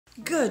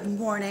Good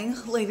morning,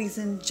 ladies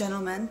and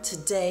gentlemen.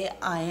 Today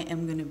I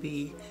am going to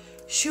be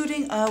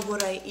shooting a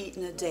what I eat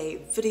in a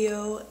day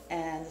video,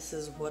 and this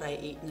is what I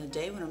eat in a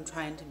day when I'm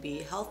trying to be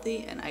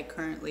healthy, and I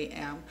currently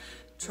am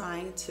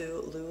trying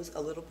to lose a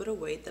little bit of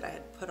weight that I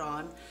had put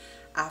on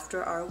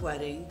after our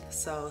wedding.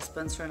 So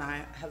Spencer and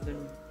I have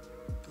been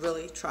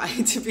really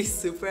trying to be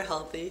super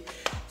healthy,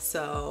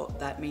 so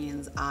that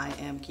means I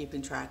am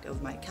keeping track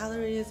of my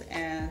calories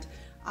and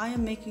I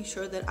am making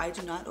sure that I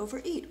do not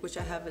overeat, which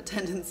I have a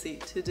tendency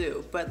to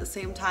do. But at the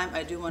same time,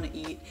 I do want to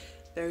eat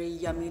very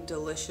yummy,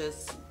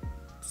 delicious,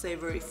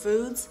 savory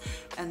foods.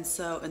 And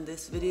so in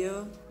this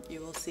video, you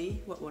will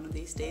see what one of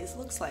these days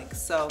looks like.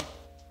 So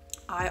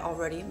I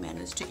already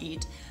managed to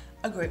eat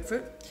a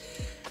grapefruit,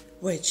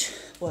 which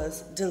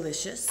was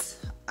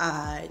delicious.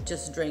 I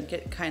just drank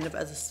it kind of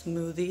as a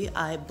smoothie.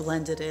 I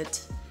blended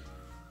it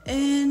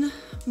in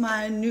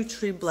my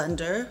Nutri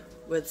blender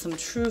with some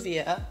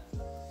Truvia,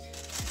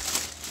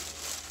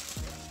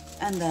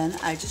 and then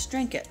I just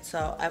drank it.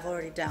 So I've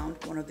already downed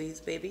one of these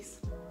babies.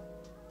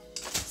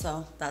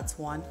 So that's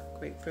one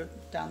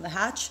grapefruit down the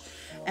hatch.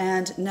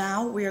 And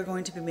now we are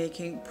going to be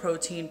making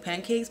protein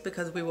pancakes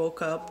because we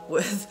woke up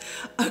with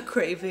a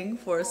craving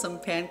for some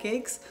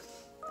pancakes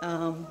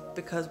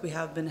because we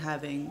have been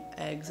having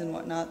eggs and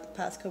whatnot the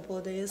past couple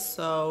of days.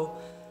 So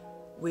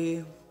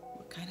we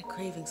were kind of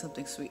craving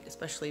something sweet,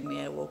 especially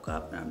me. I woke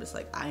up and I'm just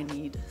like, I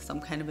need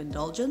some kind of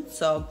indulgence.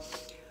 So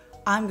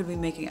I'm gonna be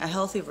making a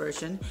healthy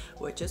version,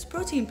 which is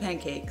protein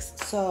pancakes.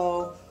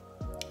 So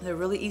they're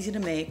really easy to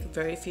make,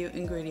 very few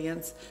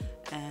ingredients,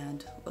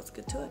 and let's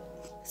get to it.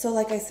 So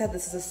like I said,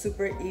 this is a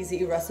super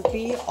easy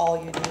recipe. All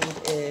you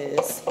need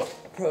is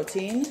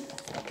protein.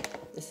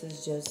 This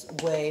is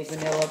just whey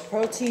vanilla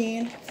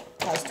protein,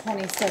 has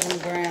 27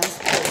 grams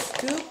per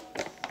scoop.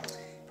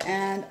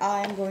 And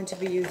I'm going to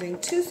be using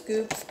 2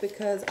 scoops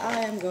because I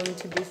am going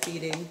to be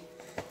feeding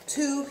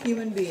 2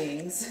 human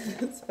beings,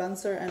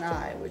 Spencer and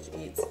I, which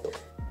eats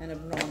an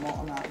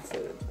abnormal amount of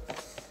food.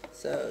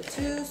 So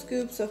 2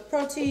 scoops of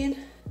protein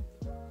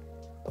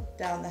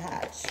down the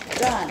hatch.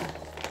 Done.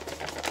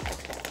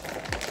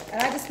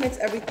 And I just mix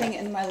everything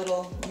in my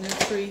little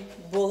Nutri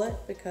bullet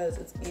because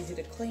it's easy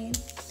to clean.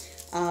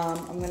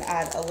 I'm going to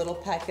add a little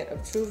packet of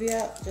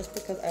Truvia just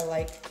because I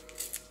like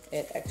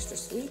it extra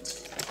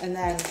sweet. And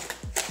then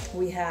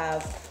we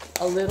have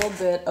a little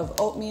bit of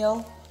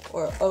oatmeal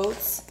or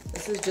oats.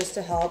 This is just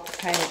to help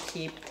kind of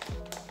keep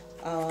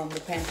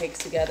the pancakes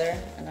together,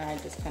 and I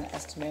just kind of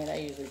estimate. I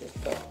usually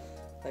just put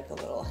like a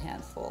little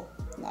handful,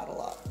 not a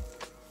lot.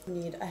 You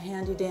need a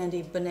handy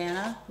dandy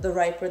banana. The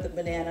riper the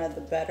banana,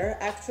 the better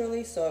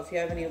actually. So if you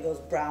have any of those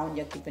brown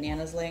yucky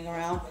bananas laying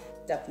around,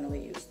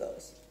 definitely use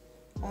those.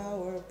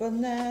 Our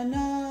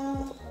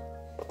banana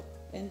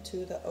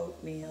into the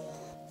oatmeal.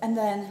 And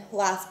then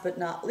last but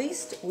not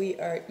least, we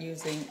are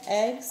using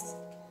eggs.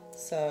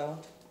 So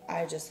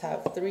I just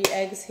have 3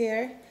 eggs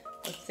here.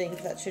 I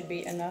think that should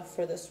be enough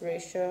for this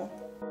ratio.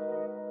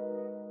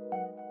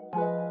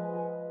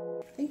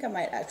 I think I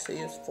might actually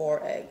use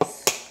 4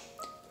 eggs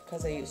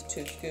because I use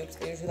 2 scoops.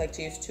 I usually like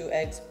to use 2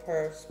 eggs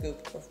per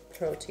scoop of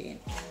protein.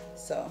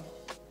 So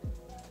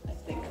I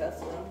think that's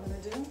what I'm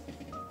gonna do.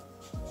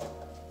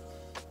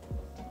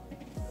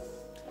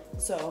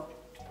 So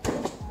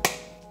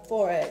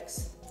 4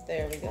 eggs,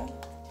 there we go.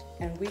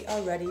 And we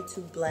are ready to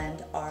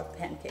blend our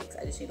pancakes.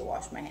 I just need to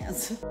wash my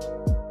hands.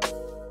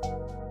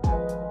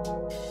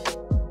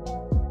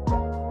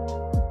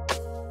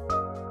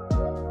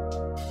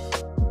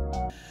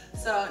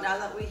 So now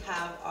that we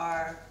have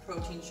our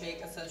protein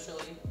shake,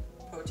 essentially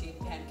protein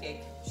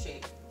pancake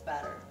shake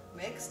batter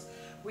mixed,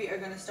 we are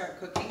going to start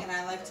cooking. And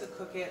I like to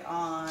cook it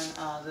on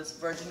this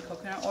virgin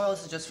coconut oil.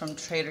 This is just from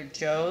Trader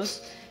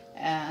Joe's,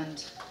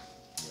 and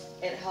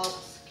it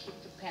helps keep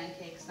the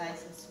pancakes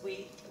nice and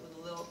sweet with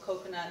a little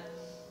coconut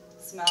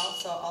smell.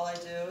 So all I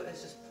do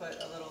is just put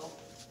a little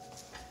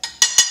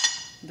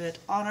bit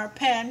on our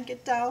pan.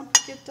 Get down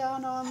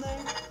on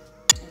there.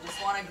 You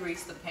just want to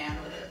grease the pan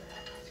with it,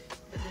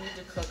 because you need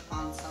to cook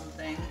on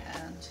something,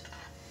 and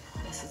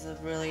this is a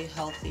really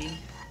healthy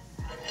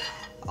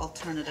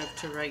alternative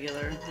to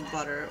regular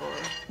butter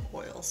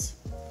or oils.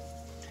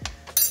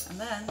 And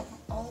then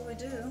all we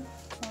do,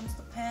 once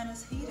the pan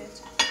is heated,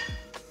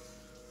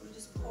 we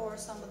just pour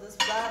some of this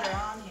batter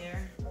on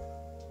here.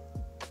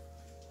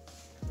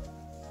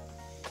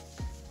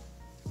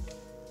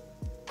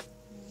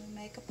 And we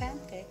make a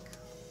pancake.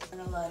 I'm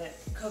gonna let it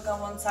cook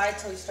on one side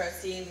till you start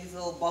seeing these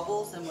little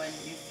bubbles, and when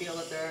you feel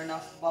that there are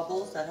enough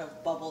bubbles that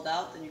have bubbled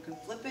out, then you can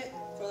flip it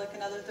for like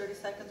another 30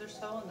 seconds or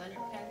so, and then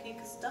your pancake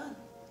is done.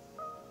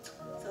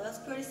 So that's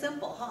pretty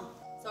simple, huh?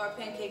 So our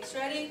pancake's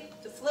ready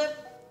to flip.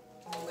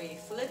 We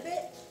flip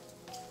it,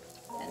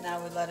 and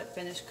now we let it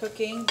finish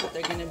cooking, but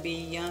they're gonna be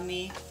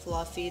yummy,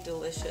 fluffy,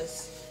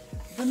 delicious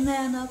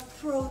banana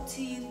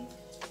protein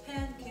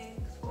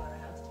pancakes. What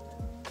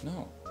happened?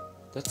 No,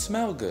 that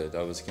smell good,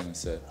 I was gonna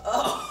say.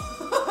 Oh.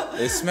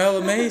 They smell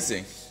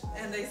amazing.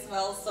 And they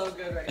smell so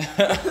good right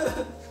now.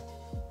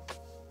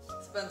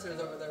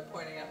 Spencer's over there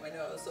pointing at my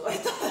nose, so I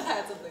thought I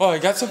had something. Oh, I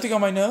got something on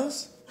my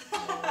nose?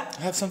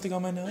 I have something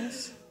on my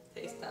nose?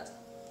 Taste that.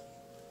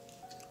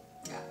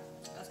 Yeah,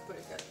 that's pretty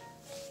good.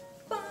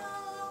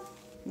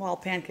 While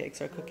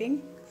pancakes are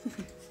cooking.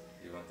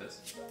 You want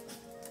this?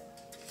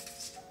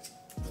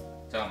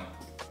 Tell me.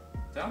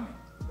 Tell me.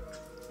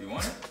 You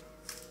want it?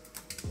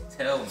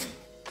 Tell me.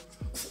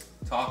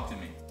 Talk to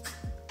me.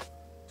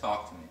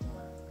 Talk to me.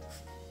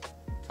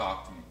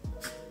 Talk to me.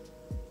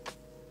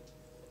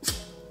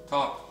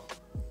 Talk.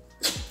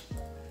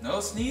 No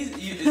sneeze.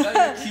 Is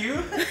that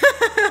your cue?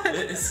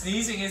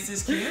 Sneezing is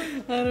this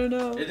cue? I don't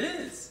know. It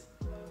is.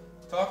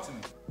 Talk to me.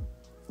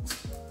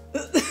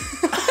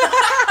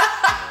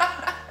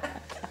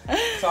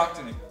 Talk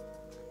to me.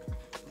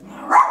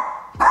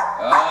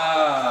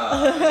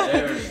 Ah,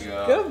 there we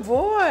go. Good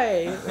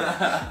boy.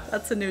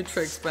 That's a new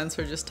trick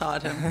Spencer just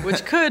taught him,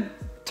 which could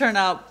turn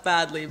out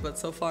badly, but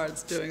so far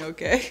it's doing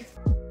okay.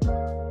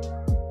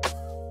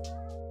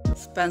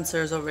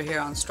 Spencer's over here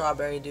on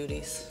strawberry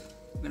duties.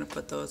 We're gonna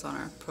put those on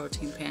our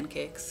protein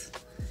pancakes.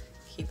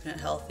 Keeping it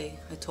healthy.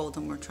 I told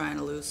him we're trying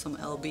to lose some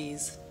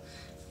lbs,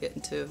 get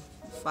into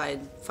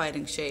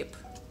fighting shape.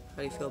 How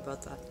do you feel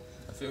about that?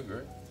 I feel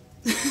great.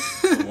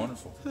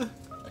 Wonderful.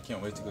 I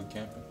can't wait to go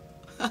camping.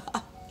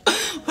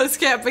 What's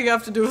camping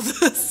have to do with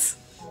this?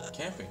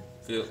 Camping.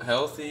 Feel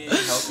healthy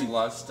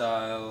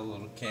lifestyle, a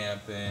little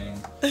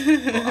camping, a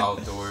little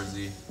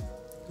outdoorsy.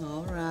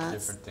 All right.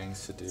 Different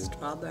things to do.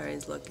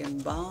 Strawberries looking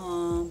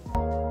bomb.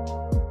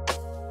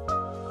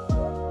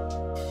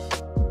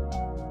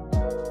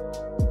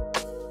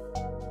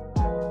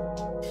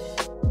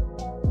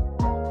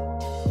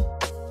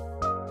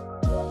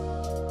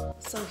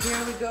 So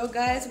here we go,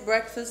 guys.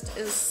 Breakfast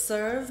is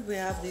served. We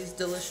have these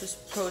delicious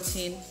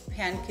protein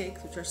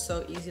pancakes, which are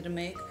so easy to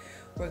make.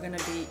 We're gonna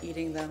be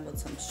eating them with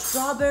some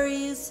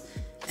strawberries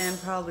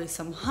and probably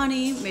some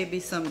honey,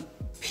 maybe some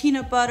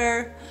peanut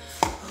butter.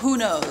 Who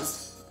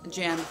knows?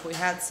 Jam if we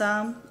had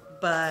some,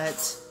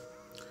 but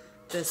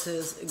this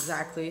is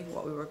exactly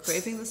what we were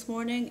craving this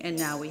morning, and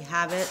now we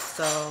have it.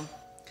 So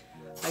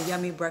a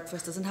yummy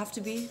breakfast doesn't have to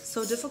be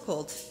so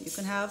difficult. You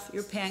can have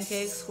your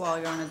pancakes while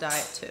you're on a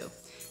diet too.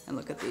 And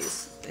look at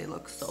these, they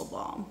look so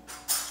bomb.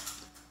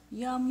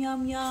 Yum,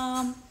 yum,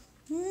 yum.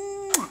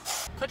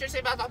 Put your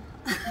seatbelt on.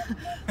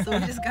 So we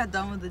just got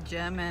done with the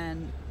gym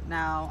and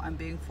now I'm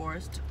being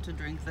forced to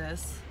drink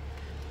this.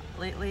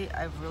 Lately,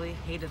 I've really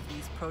hated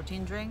these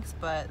protein drinks,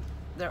 but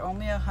they're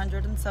only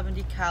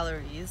 170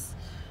 calories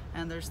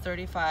and there's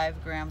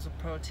 35 grams of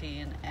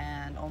protein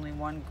and only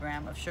 1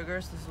 gram of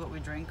sugar. So this is what we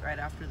drink right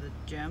after the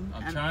gym.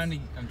 I'm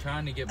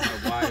trying to get my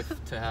wife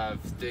to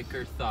have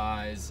thicker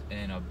thighs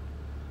and a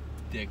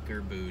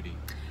thicker booty.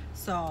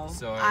 So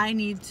I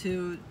need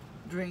to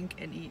drink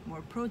and eat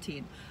more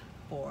protein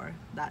for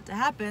that to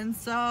happen.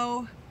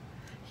 So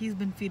he's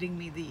been feeding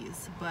me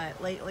these,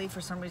 but lately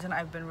for some reason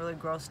I've been really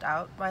grossed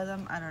out by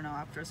them. I don't know,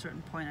 after a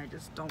certain point I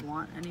just don't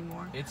want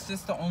anymore. It's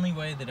just the only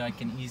way that I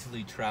can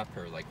easily trap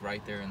her, like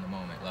right there in the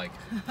moment. Like,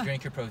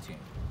 drink your protein,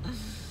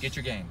 get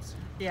your gains.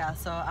 Yeah,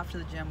 so after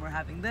the gym we're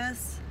having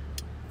this,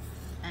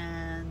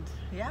 and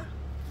yeah,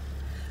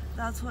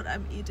 that's what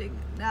I'm eating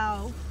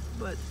now.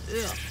 But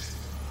ugh.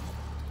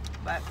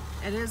 But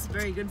it is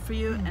very good for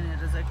you, and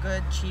it is a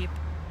good cheap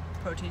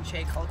protein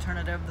shake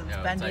alternative than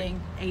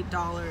spending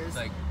 $8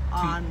 like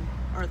on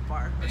Earth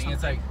Bar or I think something.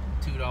 it's like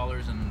 $2.29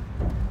 or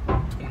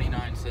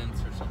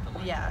something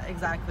like Yeah,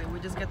 exactly. We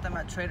just get them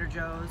at Trader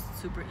Joe's.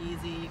 Super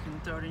easy. You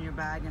can throw it in your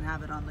bag and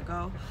have it on the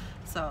go.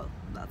 So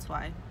that's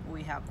why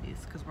we have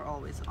these, because we're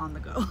always on the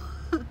go.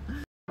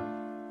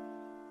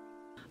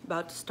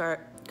 About to start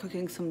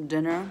cooking some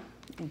dinner,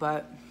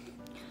 but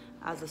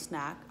as a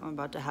snack, I'm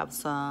about to have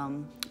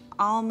some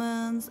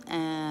almonds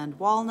and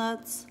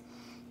walnuts,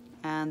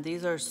 and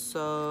these are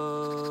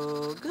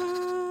so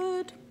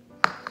good.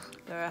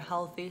 They're a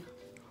healthy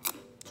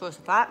source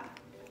of fat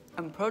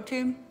and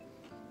protein,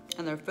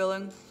 and they're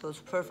filling, so it's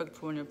perfect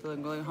for when you're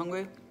feeling really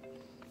hungry,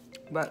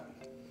 but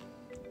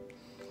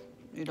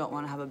you don't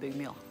want to have a big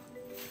meal.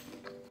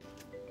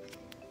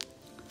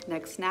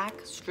 Next snack,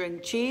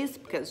 string cheese,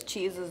 because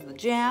cheese is the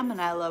jam,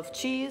 and I love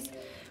cheese.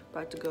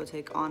 About to go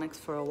take Onyx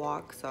for a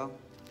walk, so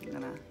I'm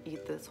gonna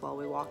eat this while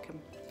we walk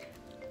him.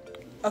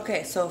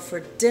 Okay, so for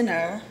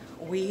dinner,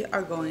 we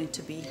are going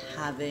to be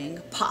having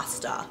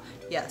pasta.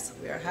 Yes,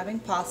 we are having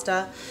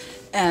pasta,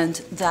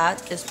 and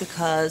that is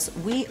because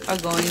we are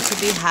going to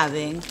be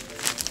having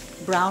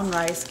brown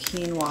rice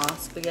quinoa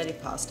spaghetti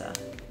pasta,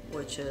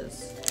 which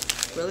is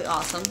really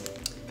awesome.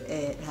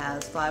 It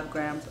has 5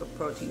 grams of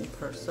protein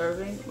per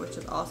serving, which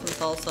is awesome.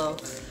 It's also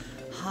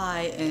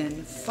high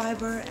in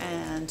fiber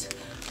and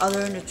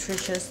other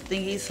nutritious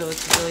thingies, so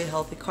it's really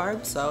healthy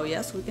carbs. So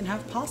yes, we can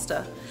have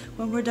pasta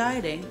when we're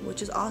dieting,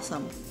 which is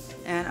awesome.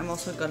 And I'm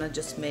also gonna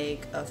just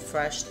make a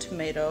fresh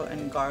tomato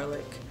and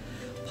garlic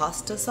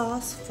pasta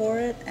sauce for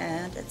it,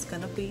 and it's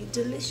gonna be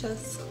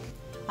delicious.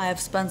 I have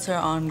Spencer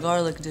on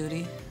garlic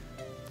duty,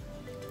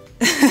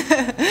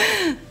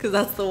 because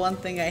that's the one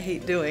thing I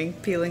hate doing,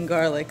 peeling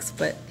garlics,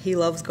 but he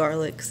loves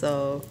garlic,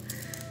 so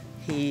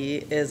he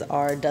is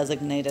our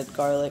designated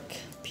garlic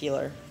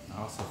peeler.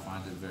 I also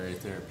find it very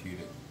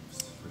therapeutic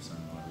for some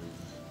odd reason.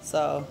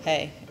 So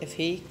hey, if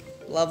he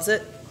loves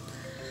it,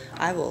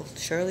 I will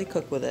surely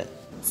cook with it.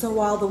 So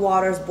while the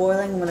water is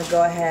boiling, I'm gonna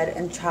go ahead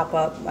and chop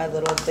up my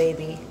little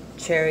baby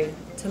cherry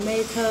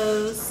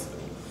tomatoes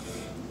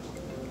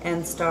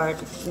and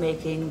start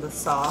making the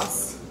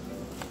sauce.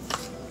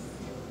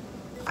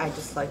 I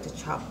just like to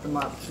chop them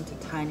up into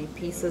tiny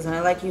pieces, and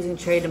I like using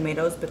cherry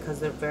tomatoes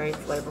because they're very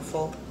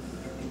flavorful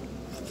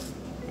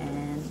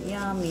and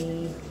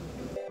yummy.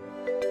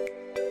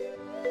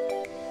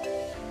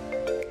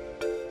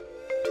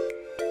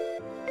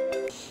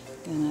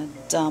 Gonna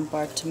dump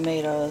our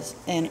tomatoes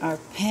in our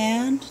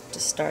pan to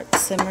start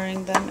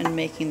simmering them and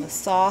making the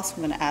sauce.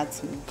 I'm gonna add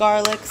some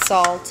garlic,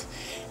 salt,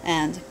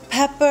 and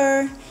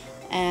pepper,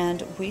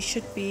 and we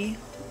should be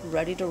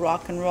ready to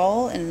rock and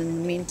roll. And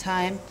in the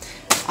meantime,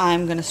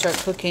 I'm gonna start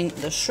cooking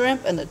the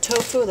shrimp and the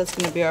tofu. That's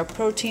gonna be our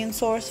protein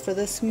source for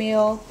this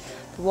meal.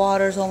 The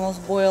water's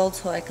almost boiled,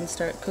 so I can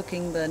start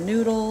cooking the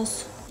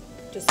noodles.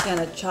 Just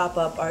gonna chop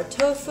up our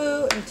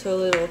tofu into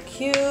little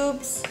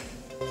cubes.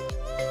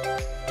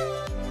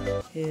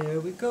 Here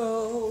we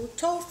go,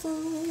 tofu.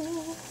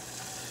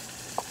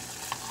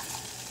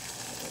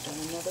 Put it in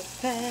another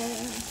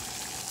pan.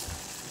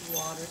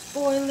 Water's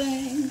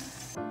boiling.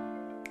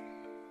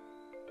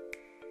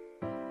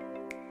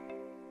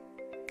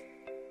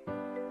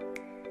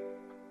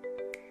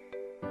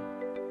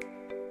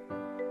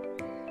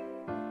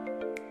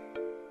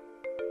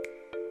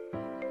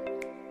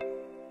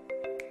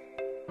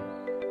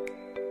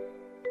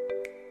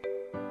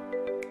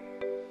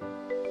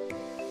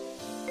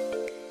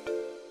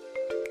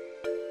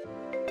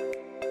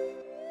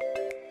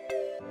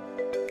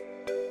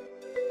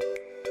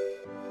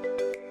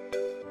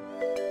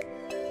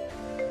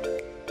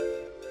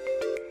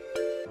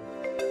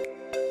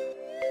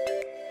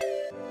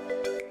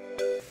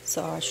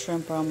 So our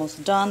shrimp are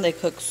almost done. They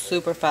cook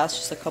super fast,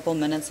 just a couple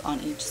minutes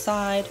on each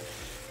side.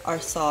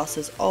 Our sauce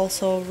is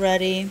also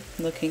ready,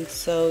 looking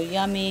so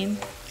yummy.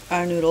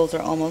 Our noodles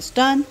are almost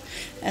done.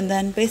 And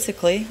then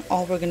basically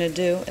all we're gonna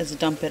do is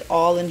dump it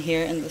all in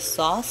here in the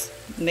sauce,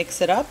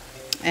 mix it up,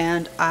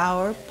 and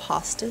our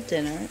pasta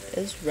dinner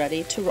is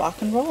ready to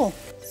rock and roll.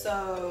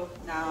 So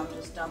now I'm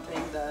just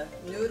dumping the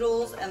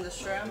noodles and the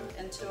shrimp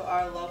into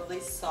our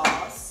lovely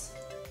sauce.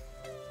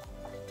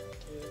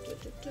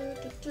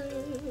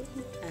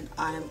 And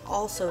I'm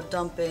also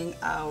dumping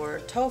our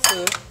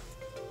tofu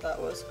that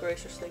was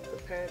graciously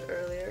prepared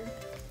earlier.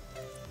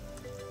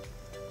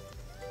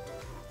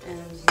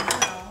 And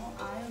now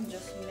I am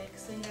just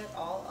mixing it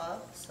all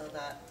up so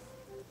that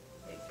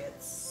it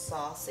gets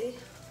saucy.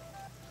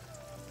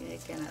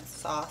 Making it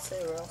saucy,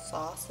 real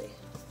saucy.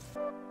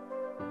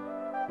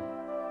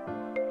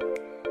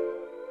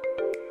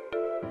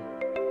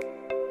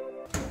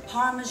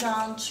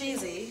 Parmesan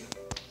cheesy.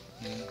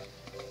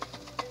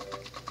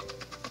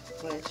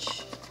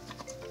 Which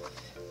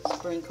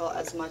sprinkle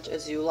as much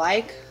as you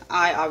like.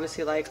 I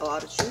obviously like a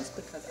lot of cheese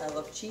because I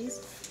love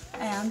cheese.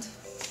 And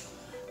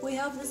we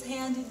have this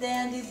handy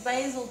dandy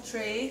basil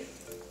tree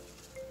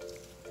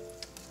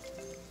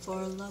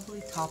for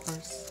lovely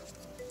toppers.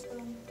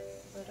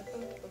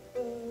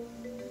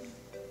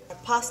 Our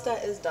pasta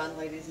is done,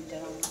 ladies and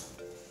gentlemen.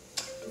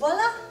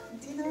 Voila!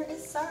 Dinner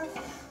is served.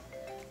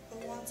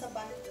 Who wants a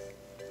bite?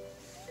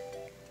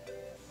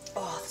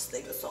 Oh, this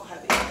thing is so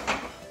heavy.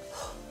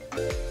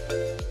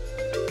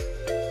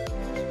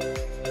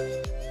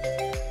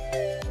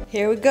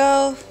 Here we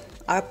go.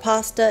 Our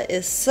pasta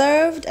is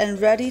served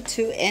and ready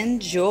to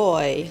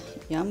enjoy.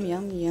 Yum,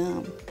 yum,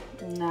 yum.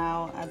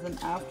 Now, as an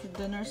after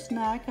dinner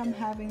snack, I'm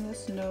having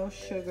this no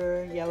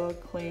sugar yellow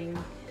cling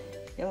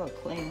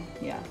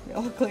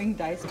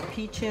diced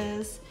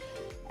peaches.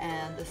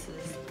 And this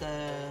is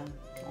the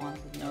one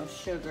with no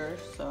sugar,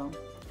 so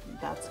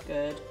that's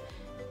good.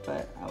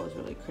 But I was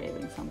really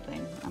craving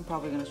something. I'm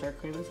probably gonna start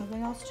craving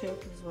something else too.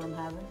 This is what I'm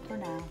having for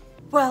now.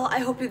 Well, I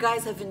hope you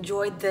guys have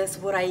enjoyed this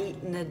What I Eat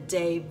in a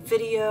Day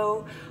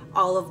video.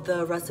 All of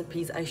the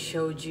recipes I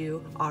showed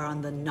you are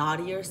on the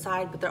naughtier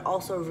side, but they're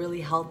also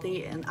really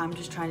healthy, and I'm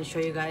just trying to show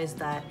you guys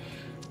that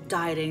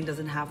dieting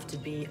doesn't have to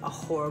be a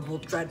horrible,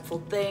 dreadful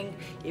thing.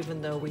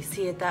 Even though we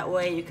see it that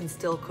way, you can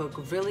still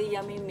cook really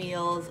yummy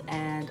meals,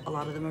 and a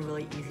lot of them are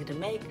really easy to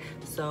make.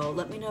 So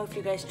let me know if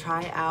you guys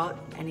try out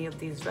any of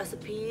these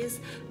recipes,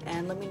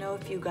 and let me know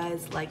if you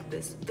guys like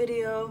this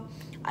video.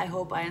 I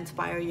hope I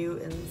inspire you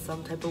in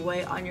some type of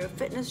way on your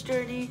fitness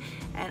journey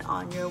and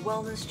on your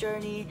wellness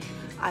journey.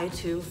 I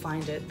too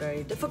find it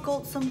very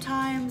difficult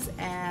sometimes,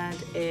 and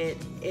it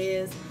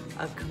is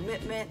a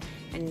commitment,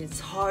 and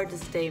it's hard to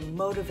stay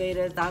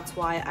motivated. That's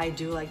why I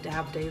do like to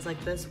have days like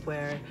this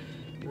where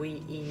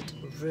we eat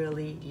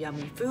really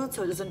yummy food,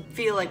 so it doesn't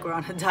feel like we're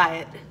on a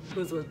diet.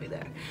 Who's with me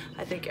there?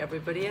 I think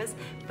everybody is.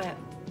 But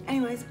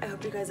anyways, I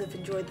hope you guys have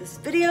enjoyed this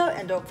video,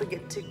 and don't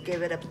forget to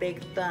give it a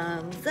big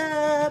thumbs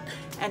up,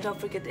 and don't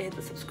forget to hit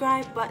the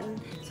subscribe button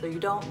so you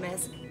don't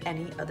miss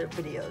any other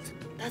videos.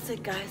 That's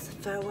it, guys.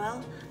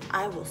 Farewell.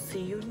 I will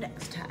see you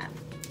next time.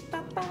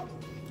 Bye bye.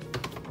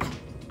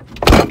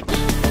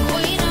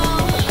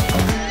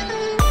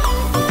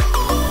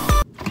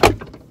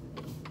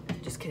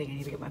 Just kidding. kidding, I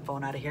need to get my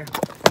phone out of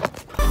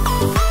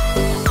here.